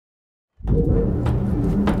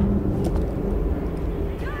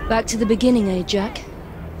Back to the beginning, eh, Jack?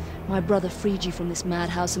 My brother freed you from this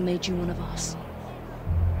madhouse and made you one of us.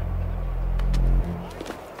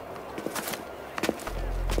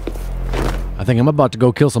 I think I'm about to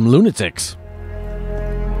go kill some lunatics.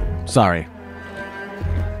 Sorry.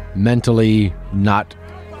 Mentally not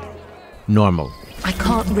normal. I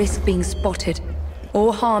can't risk being spotted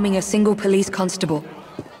or harming a single police constable.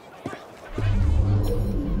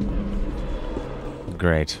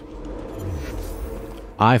 Great.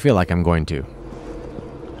 I feel like I'm going to.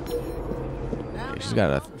 She's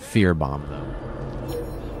got a fear bomb, though.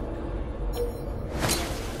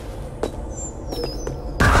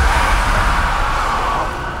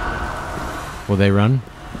 Will they run?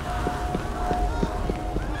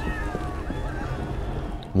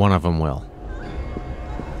 One of them will.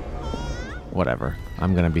 Whatever.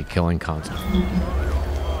 I'm gonna be killing constantly.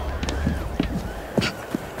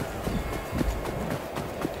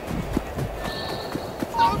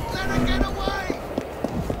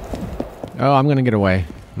 Oh, I'm gonna get away.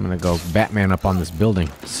 I'm gonna go Batman up on this building.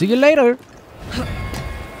 See you later!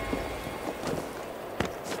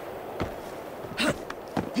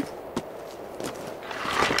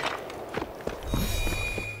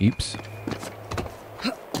 Oops.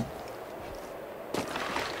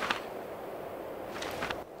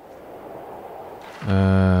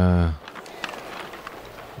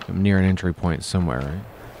 I'm near an entry point somewhere, right?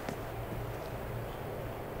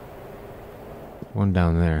 One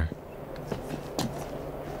down there.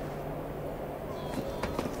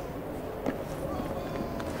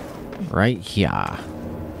 Right here.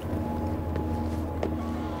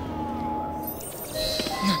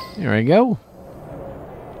 There we go.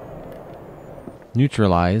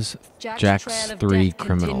 Neutralize Jack's 3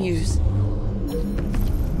 criminals. Continues.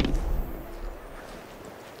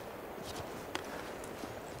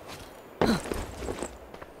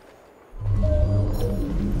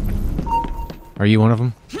 Are you one of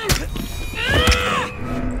them?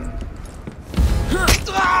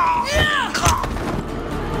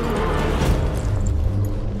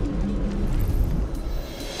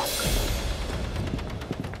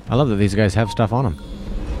 I love that these guys have stuff on them.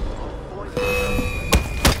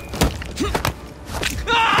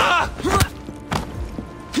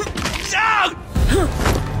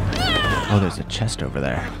 Oh, there's a chest over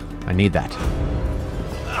there. I need that.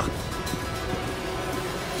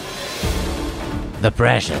 The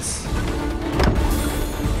precious.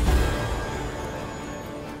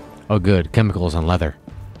 Oh, good. Chemicals on leather.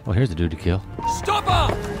 Oh, here's the dude to kill. Stop her!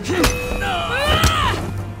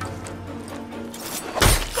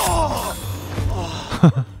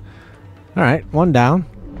 Alright, one down.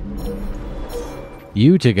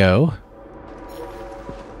 You to go.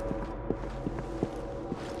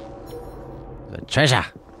 The treasure.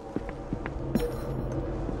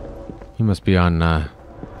 He must be on the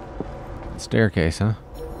staircase, huh?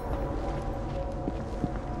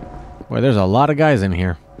 Boy, there's a lot of guys in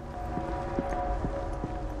here.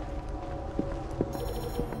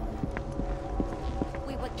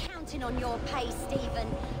 We were counting on your pay, Stephen.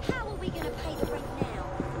 How are we going to pay the rent now?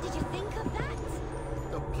 Did you think of that?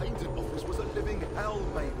 The painting office was a living hell,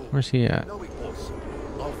 Mabel. Where's he at? No, it was.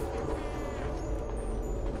 Love.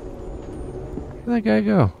 Where'd that guy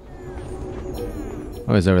go?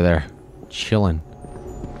 Oh, he's over there. Chilling.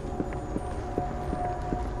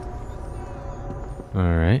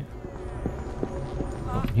 Alright.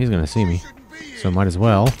 Oh, he's gonna see me. So might as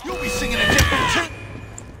well. You'll be singing a different tune.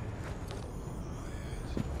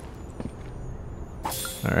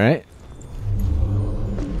 Alright.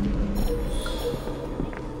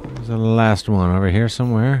 There's the last one over here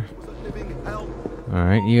somewhere.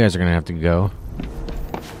 Alright, you guys are gonna have to go.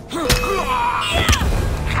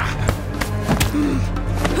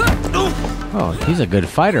 Oh, he's a good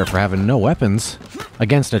fighter for having no weapons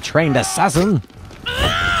against a trained assassin.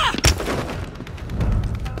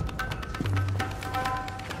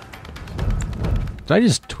 Did I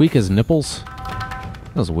just tweak his nipples?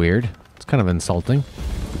 That was weird. It's kind of insulting.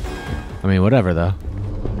 I mean, whatever, though.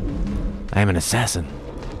 I am an assassin.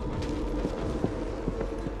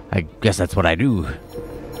 I guess that's what I do.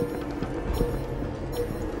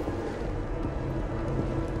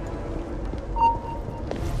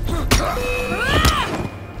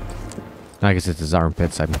 I guess it's his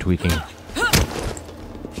armpits I'm tweaking.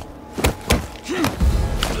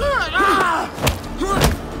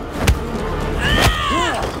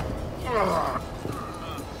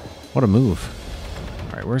 What a move.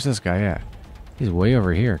 Alright, where's this guy at? He's way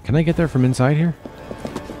over here. Can I get there from inside here?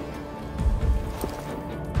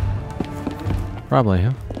 Probably,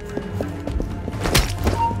 huh?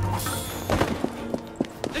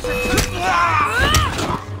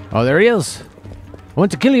 Oh, there he is! I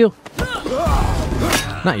want to kill you.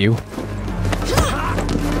 Not you.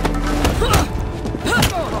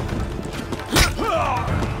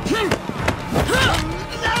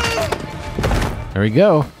 There we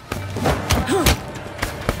go.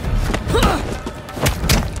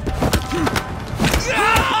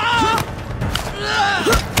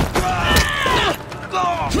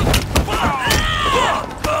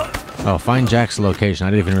 Oh, find Jack's location.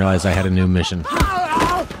 I didn't even realize I had a new mission.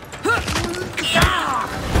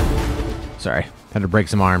 Sorry, had to break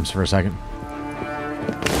some arms for a second.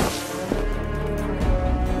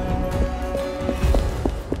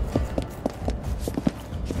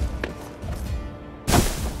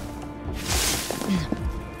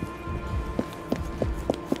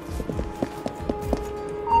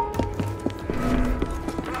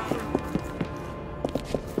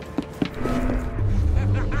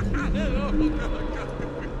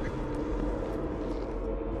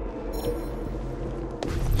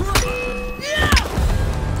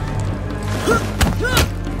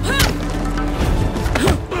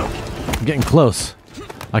 I'm getting close.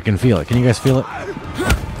 I can feel it. Can you guys feel it?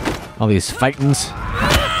 All these fightings.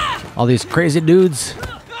 All these crazy dudes.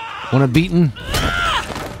 Want a beating.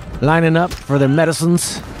 Lining up for their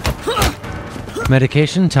medicines.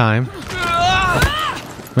 Medication time.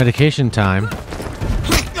 Medication time.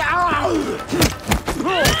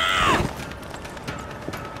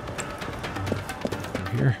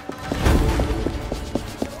 Here.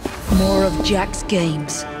 More of Jack's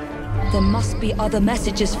games. There must be other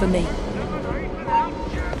messages for me.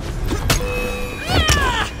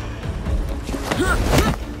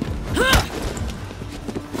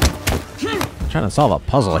 Trying to solve a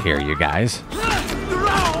puzzle here, you guys.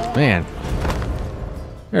 Man,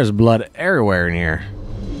 there's blood everywhere in here.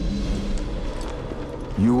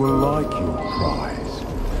 You will like your prize,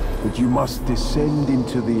 but you must descend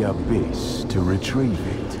into the abyss to retrieve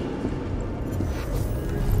it.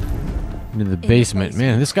 Into the basement.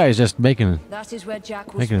 Man, this guy is just making That is where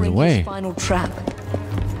Jack will Making his spring way. his final trap.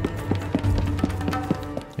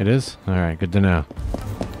 It is? Alright, good to know.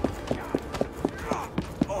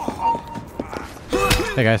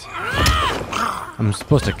 Hey guys. I'm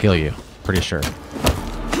supposed to kill you. Pretty sure.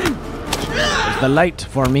 There's the light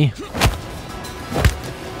for me.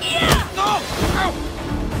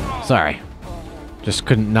 Sorry. Just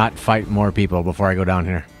couldn't not fight more people before I go down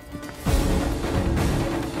here.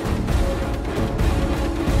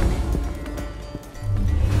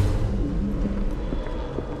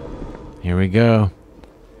 Here we go.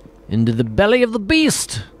 Into the belly of the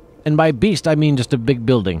beast! And by beast, I mean just a big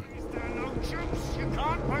building.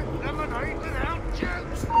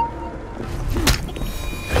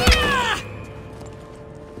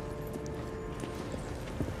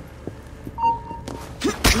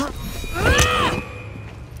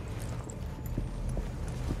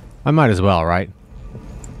 I might as well, right?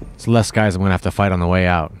 It's less guys I'm gonna have to fight on the way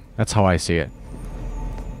out. That's how I see it.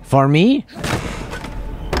 For me?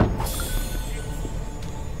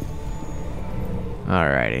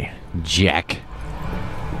 Alrighty. Jack.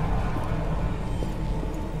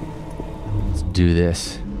 Let's do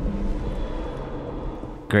this.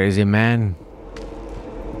 Crazy man.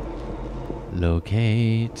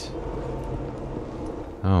 Locate.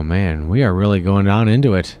 Oh man, we are really going down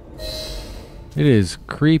into it. It is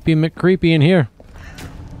creepy McCreepy in here.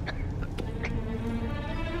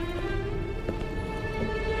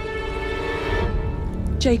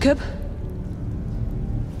 Jacob?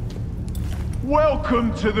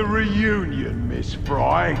 Welcome to the reunion, Miss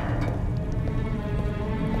Fry.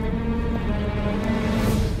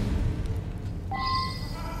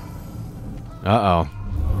 Uh-oh.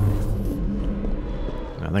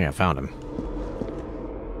 I think I found him.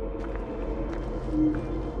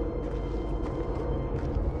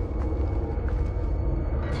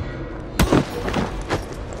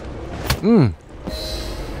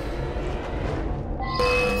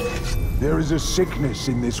 There is a sickness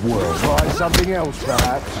in this world. Try something else,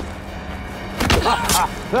 perhaps.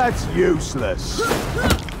 That's useless.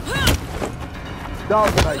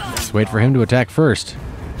 Don't make me. Let's wait for him to attack first.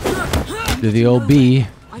 Do the old B,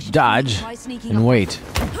 dodge, and wait.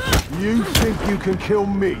 You think you can kill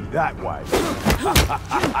me that way?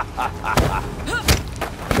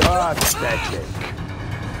 Pathetic.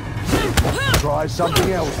 Try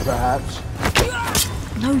something else, perhaps.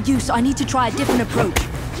 No use. I need to try a different approach.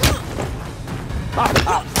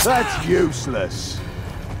 That's useless.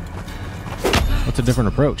 What's a different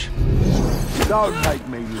approach? Don't make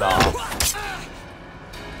me laugh.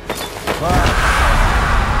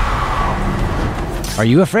 Are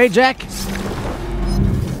you afraid, Jack?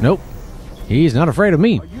 Nope. He's not afraid of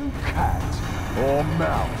me. Are you cat or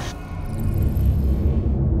mouse?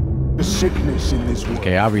 sickness in this world.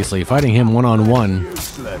 Okay, obviously fighting him one-on-one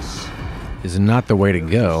Useless. is not the way to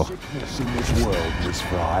go. Sickness in this world, Miss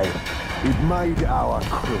Fry. It made our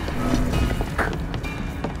crew.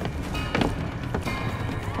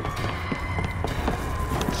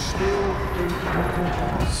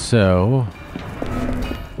 So,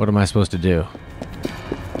 what am I supposed to do?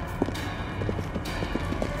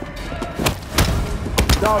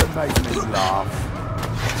 Don't make me laugh.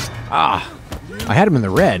 Ah, I had him in the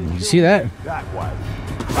red. You see that? That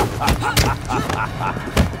way.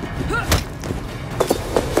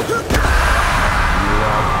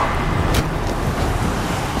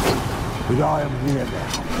 But I am here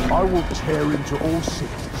now. I will tear into all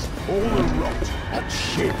sickness, all the rot and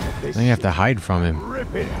shit of this. Now you have to hide from him.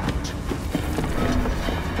 Rip it out.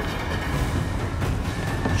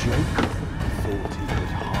 Jacob thought he could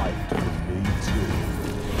hide from me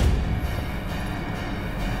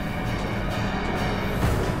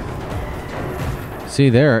too. See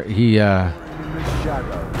there, he In the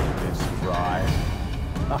shadow, Miss Fry.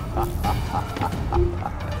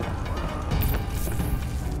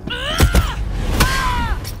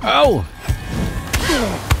 Oh!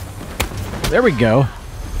 There we go.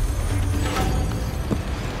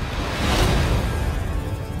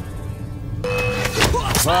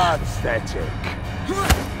 Pathetic.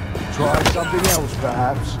 Try something else,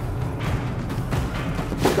 perhaps.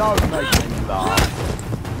 Don't make me laugh.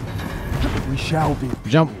 We shall be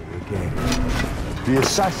Jump. again. The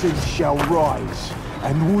assassins shall rise,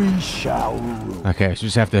 and we shall rule. Okay, so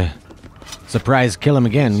just have to surprise kill him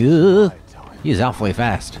again. Ugh. He is awfully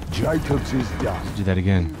fast. Jacobs is done. Do that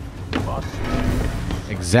again. Must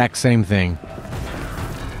Exact same thing.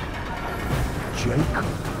 Jacob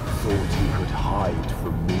thought he could hide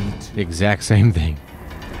from me too. The exact same thing.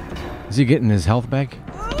 Is he getting his health back?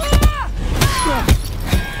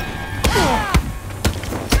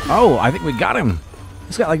 Oh, I think we got him.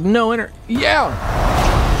 He's got like no inner. Yeah!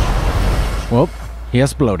 Well, he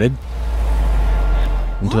exploded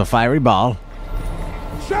into a fiery ball.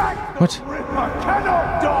 Jack the What? Ripper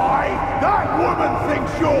cannot die! That woman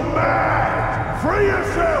thinks you're mad! Free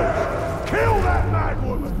yourselves! Kill that mad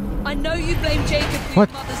woman! I know you blame Jacob for What?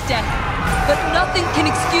 your mother's death, but nothing can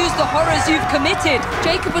excuse the horrors you've committed.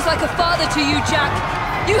 Jacob was like a father to you, Jack.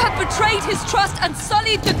 You have betrayed his trust and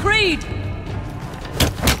sullied the creed.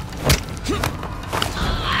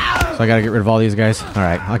 So I gotta get rid of all these guys?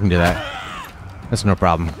 Alright, I can do that. That's no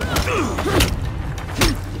problem.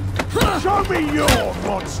 Show me your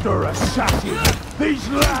monster assassin! These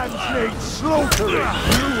lambs need slaughtering!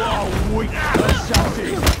 You are weak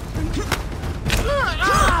assassin!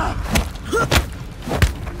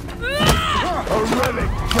 A relic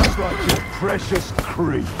just like your precious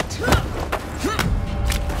creed!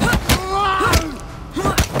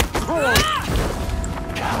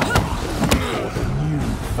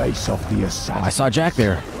 Face off the assassin. I saw Jack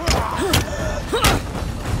there.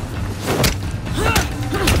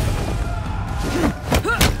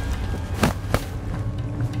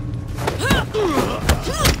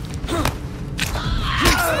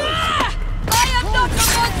 I am not a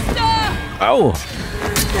monster! Oh!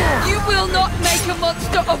 You will not make a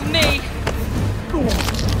monster of me!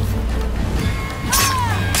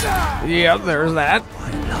 Yeah, there's that.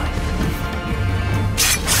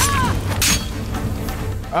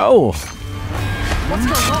 Oh! What's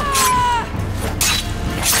going on?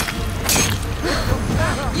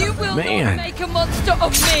 You will Man. not make a monster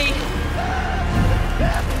of me!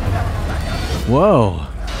 Whoa.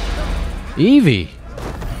 Evie.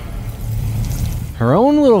 Her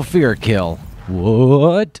own little fear kill.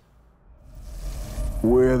 What?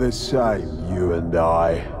 We're the same, you and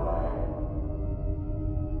I.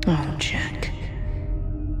 Oh, Jack.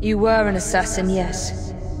 You were an assassin,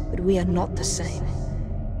 yes, but we are not the same.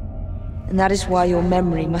 And that is why your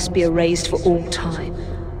memory must be erased for all time.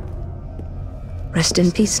 Rest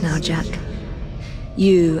in peace now, Jack.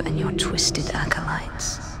 You and your twisted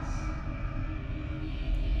acolytes.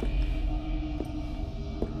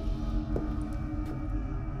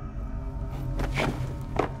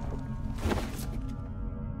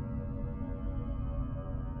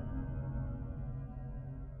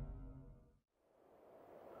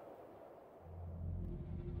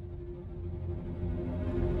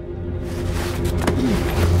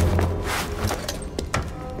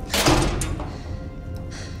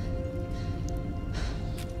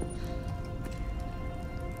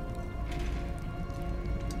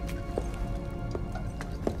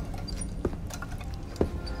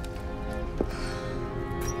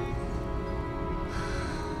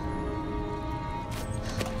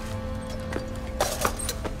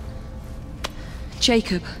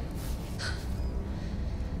 Jacob.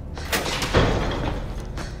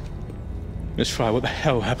 Let's try what the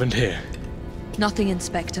hell happened here. Nothing,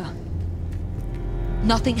 Inspector.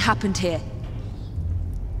 Nothing happened here.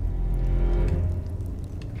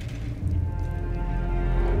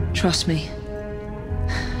 Trust me.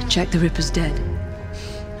 Jack the Ripper's dead.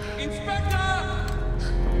 Inspector!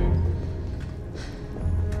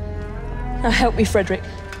 Now help me, Frederick.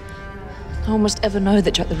 No one must ever know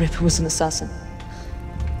that Jack the Ripper was an assassin.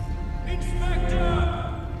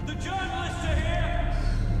 Inspector! The journalists are here!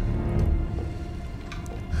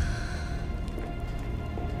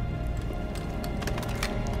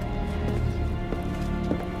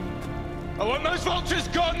 I want those vultures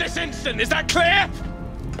gone this instant, is that clear?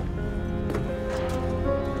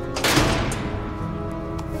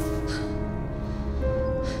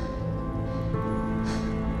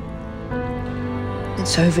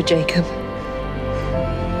 It's over, Jacob.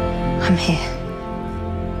 I'm here.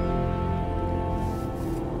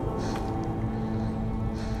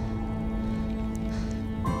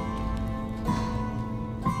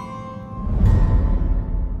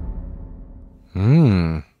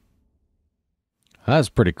 That's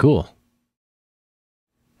pretty cool.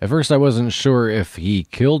 At first I wasn't sure if he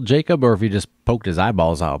killed Jacob or if he just poked his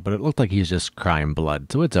eyeballs out, but it looked like he's just crying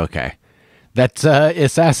blood, so it's okay. That's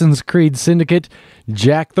Assassin's Creed Syndicate,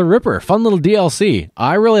 Jack the Ripper. Fun little DLC.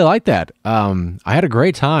 I really like that. I had a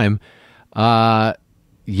great time. Yeah,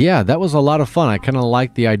 that was a lot of fun. I kind of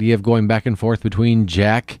liked the idea of going back and forth between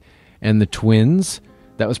Jack and the twins.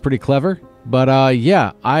 That was pretty clever. But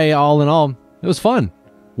yeah, all in all, it was fun.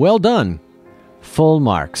 Well done. Full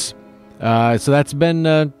marks. So that's been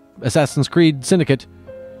Assassin's Creed Syndicate,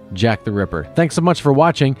 Jack the Ripper. Thanks so much for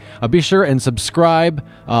watching. Be sure and subscribe,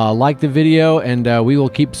 like the video, and we will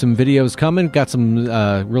keep some videos coming. Got some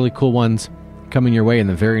really cool ones coming your way in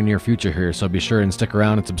the very near future here, so be sure and stick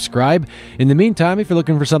around and subscribe. In the meantime, if you're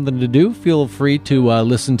looking for something to do, feel free to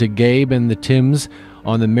listen to Gabe and the Tims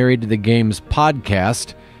on the Married to the Games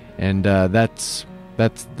podcast, and that's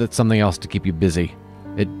something else to keep you busy.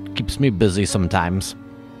 It keeps me busy sometimes.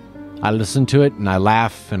 I listen to it and I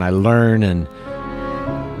laugh and I learn and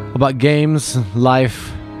about games,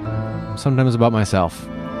 life, sometimes about myself.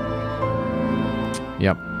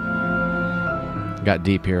 Yep. Got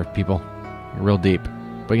deep here, people. Real deep.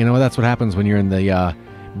 But you know what? That's what happens when you're in the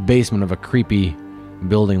basement of a creepy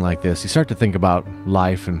building like this. You start to think about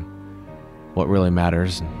life and what really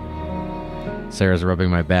matters. Sarah's rubbing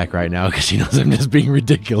my back right now because she knows I'm just being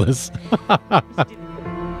ridiculous.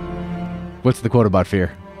 What's the quote about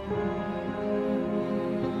fear?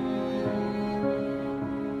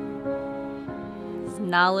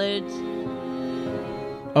 Knowledge.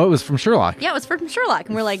 Oh, it was from Sherlock. Yeah, it was from Sherlock.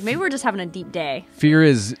 And we're like, maybe we're just having a deep day. Fear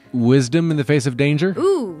is wisdom in the face of danger?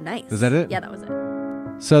 Ooh, nice. Is that it? Yeah, that was it.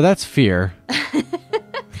 So that's fear.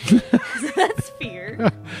 That's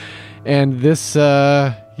fear. And this,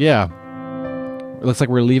 yeah. It looks like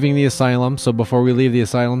we're leaving the asylum. So before we leave the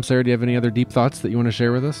asylum, Sarah, do you have any other deep thoughts that you want to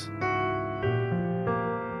share with us?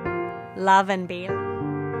 Love and be.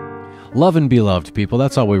 Love and be loved, people.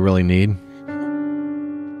 That's all we really need.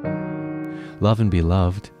 Love and be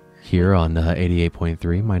loved here on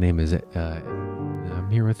 88.3. My name is, I'm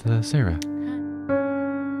here with Sarah.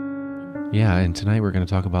 Yeah, and tonight we're going to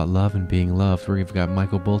talk about love and being loved. We've got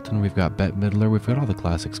Michael Bolton, we've got Bette Midler, we've got all the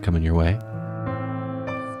classics coming your way.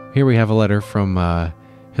 Here we have a letter from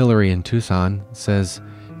Hillary in Tucson. It says,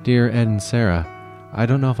 Dear Ed and Sarah, I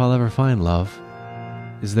don't know if I'll ever find love.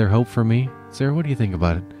 Is there hope for me? Sarah, what do you think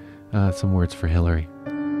about it? Some words for Hillary.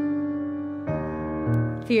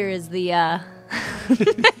 Fear is the,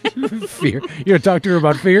 Fear? You gonna talk to her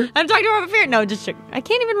about fear? I'm talking to her about fear. No, just I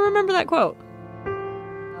can't even remember that quote.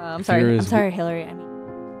 I'm sorry. I'm sorry, Hillary. I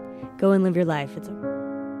mean, go and live your life. It's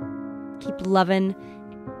keep loving.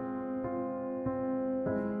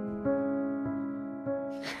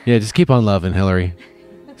 Yeah, just keep on loving, Hillary.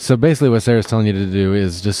 So basically what Sarah's telling you to do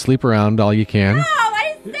is just sleep around all you can. No,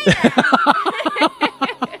 I didn't say that.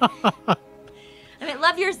 I mean,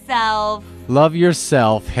 love yourself. Love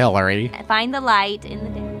yourself, Hillary. Find the light in the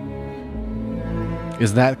day.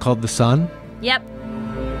 Is that called the sun? Yep.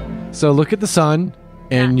 So look at the sun,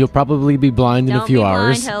 and you'll probably be blind in a few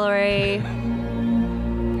hours. Don't be blind,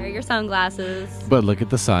 Hillary. Wear your sunglasses. But look at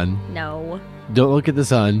the sun. No. Don't look at the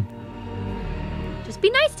sun. Just be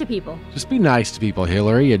nice to people. Just be nice to people,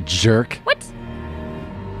 Hillary, you jerk. What?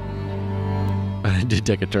 I did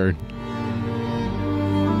take a turn.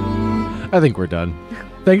 I think we're done.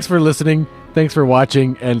 Thanks for listening. Thanks for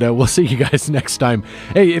watching, and we'll see you guys next time.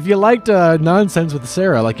 Hey, if you liked Nonsense with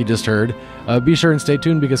Sarah, like you just heard, be sure and stay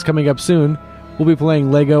tuned, because coming up soon, we'll be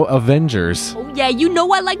playing Lego Avengers. Oh, yeah, you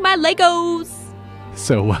know I like my Legos.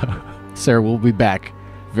 So, Sarah will be back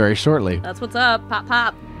very shortly. That's what's up. Pop,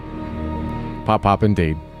 pop. Pop, pop,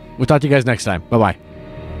 indeed. We'll talk to you guys next time. Bye-bye.